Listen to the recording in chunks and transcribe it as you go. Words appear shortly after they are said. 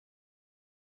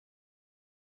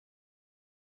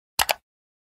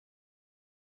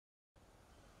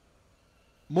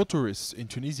Motorists in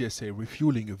Tunisia say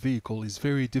refueling a vehicle is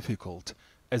very difficult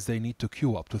as they need to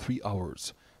queue up to 3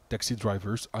 hours. Taxi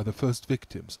drivers are the first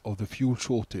victims of the fuel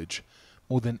shortage.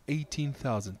 More than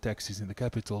 18,000 taxis in the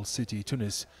capital city,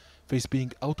 Tunis, face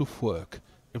being out of work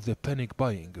if the panic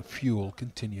buying of fuel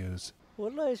continues.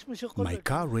 My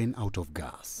car ran out of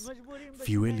gas.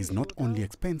 Fuel is not only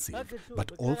expensive,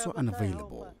 but also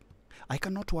unavailable. I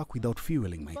cannot work without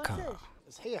fueling my car.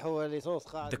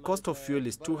 The cost of fuel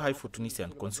is too high for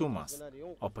Tunisian consumers.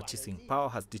 Our purchasing power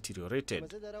has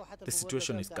deteriorated. The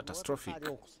situation is catastrophic.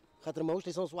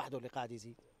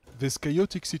 This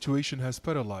chaotic situation has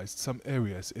paralyzed some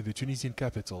areas in the Tunisian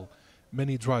capital.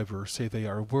 Many drivers say they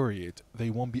are worried they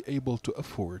won't be able to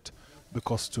afford the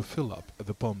cost to fill up at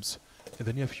the pumps in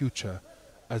the near future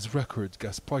as record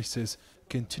gas prices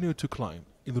continue to climb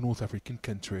in the North African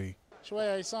country.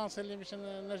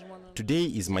 Today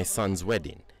is my son's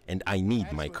wedding and I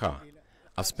need my car.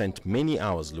 I've spent many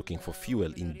hours looking for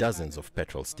fuel in dozens of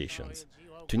petrol stations.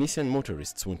 Tunisian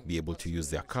motorists won't be able to use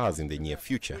their cars in the near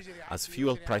future as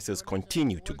fuel prices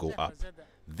continue to go up.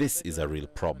 This is a real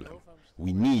problem.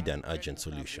 We need an urgent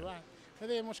solution.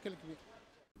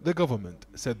 The government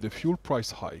said the fuel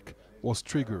price hike was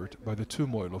triggered by the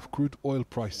turmoil of crude oil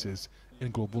prices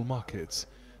in global markets.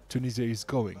 Tunisia is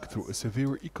going through a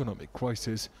severe economic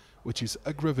crisis which is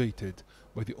aggravated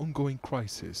by the ongoing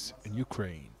crisis in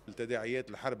Ukraine.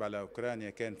 The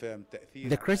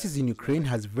crisis in Ukraine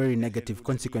has very negative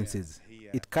consequences.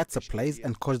 It cut supplies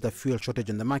and caused a fuel shortage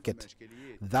on the market.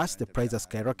 Thus, the price has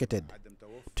skyrocketed.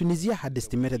 Tunisia had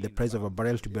estimated the price of a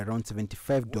barrel to be around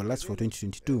 $75 for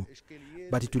 2022,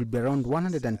 but it will be around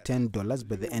 $110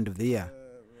 by the end of the year.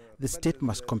 The state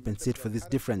must compensate for this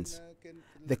difference.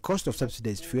 The cost of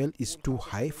subsidized fuel is too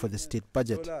high for the state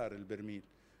budget.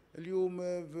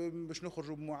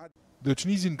 The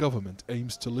Tunisian government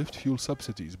aims to lift fuel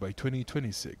subsidies by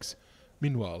 2026.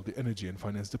 Meanwhile, the Energy and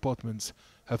Finance departments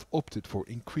have opted for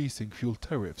increasing fuel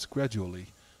tariffs gradually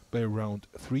by around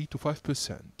 3 to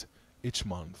 5% each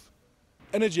month.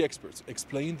 Energy experts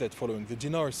explain that following the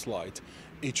dinar slide,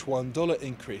 each $1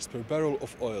 increase per barrel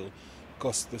of oil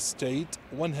cost the state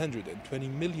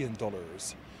 $120 million.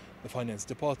 The Finance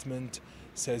Department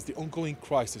says the ongoing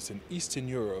crisis in Eastern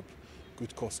Europe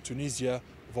could cost Tunisia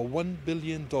over $1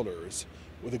 billion,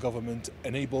 with the government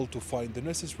unable to find the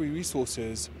necessary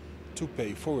resources to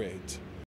pay for it.